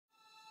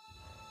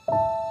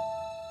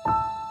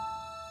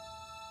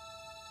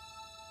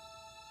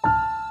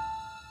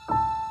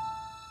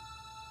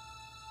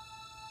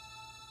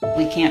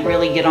We can't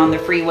really get on the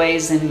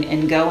freeways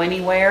and go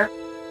anywhere.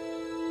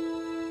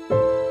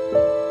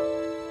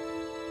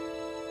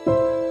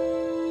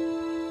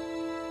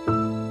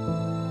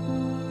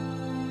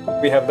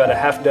 We have about a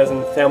half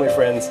dozen family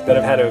friends that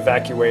have had to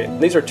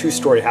evacuate. These are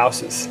two-story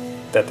houses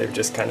that they've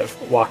just kind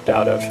of walked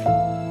out of.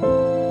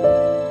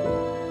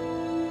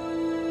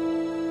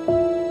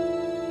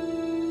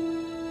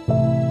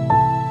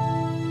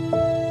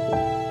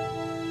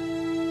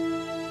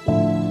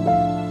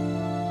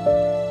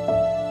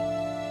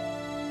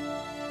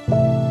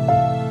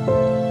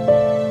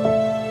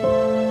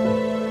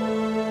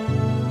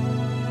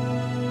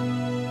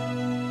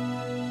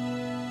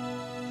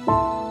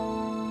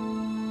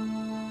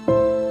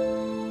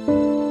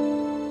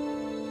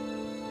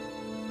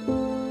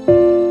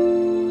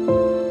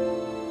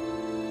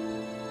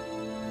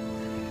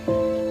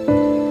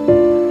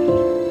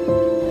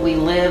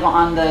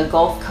 On the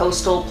Gulf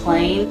coastal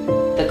plain,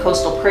 the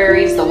coastal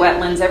prairies, the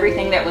wetlands,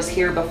 everything that was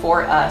here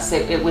before us,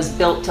 it was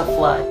built to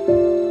flood.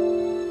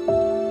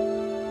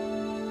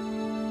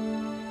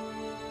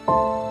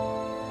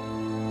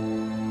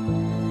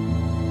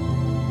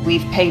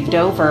 We've paved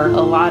over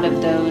a lot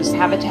of those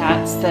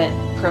habitats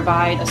that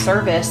provide a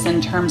service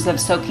in terms of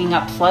soaking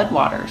up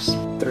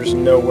floodwaters. There's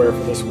nowhere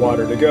for this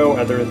water to go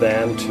other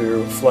than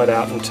to flood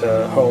out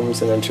into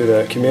homes and into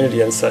the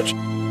community and such.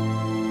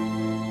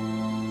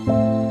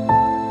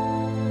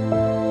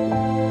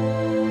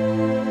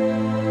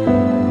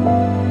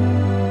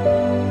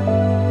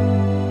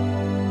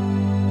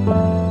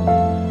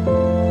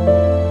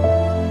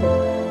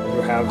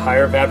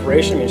 Higher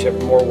evaporation means you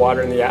have more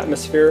water in the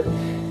atmosphere,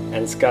 and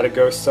it's got to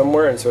go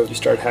somewhere, and so you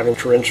start having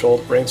torrential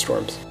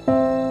rainstorms.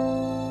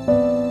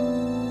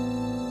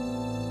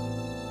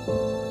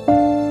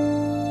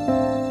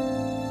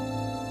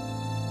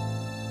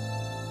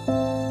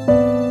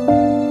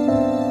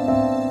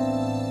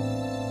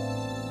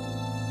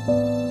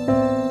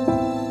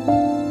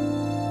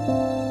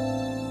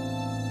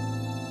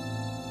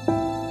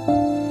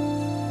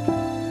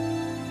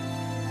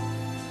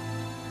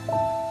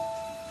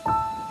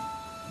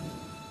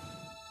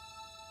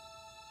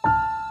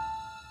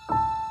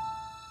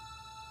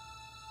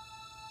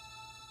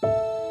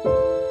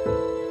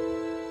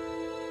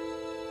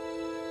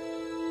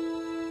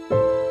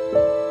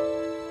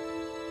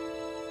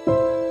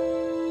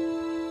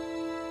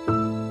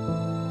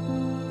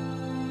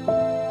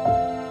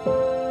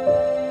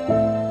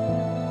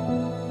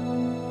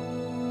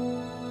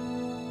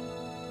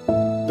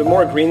 The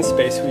more green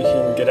space we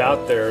can get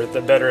out there,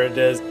 the better it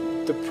is.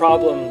 The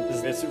problem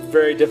is it's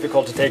very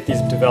difficult to take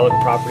these developed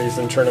properties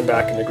and turn them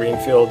back into green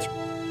fields.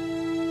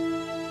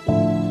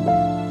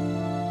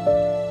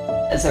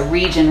 As a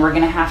region, we're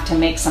going to have to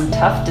make some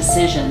tough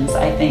decisions,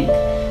 I think,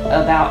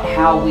 about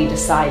how we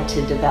decide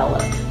to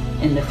develop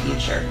in the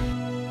future.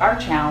 Our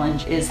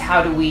challenge is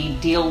how do we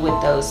deal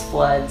with those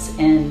floods,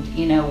 and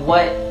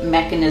what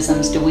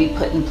mechanisms do we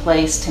put in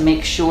place to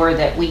make sure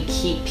that we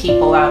keep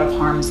people out of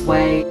harm's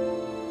way.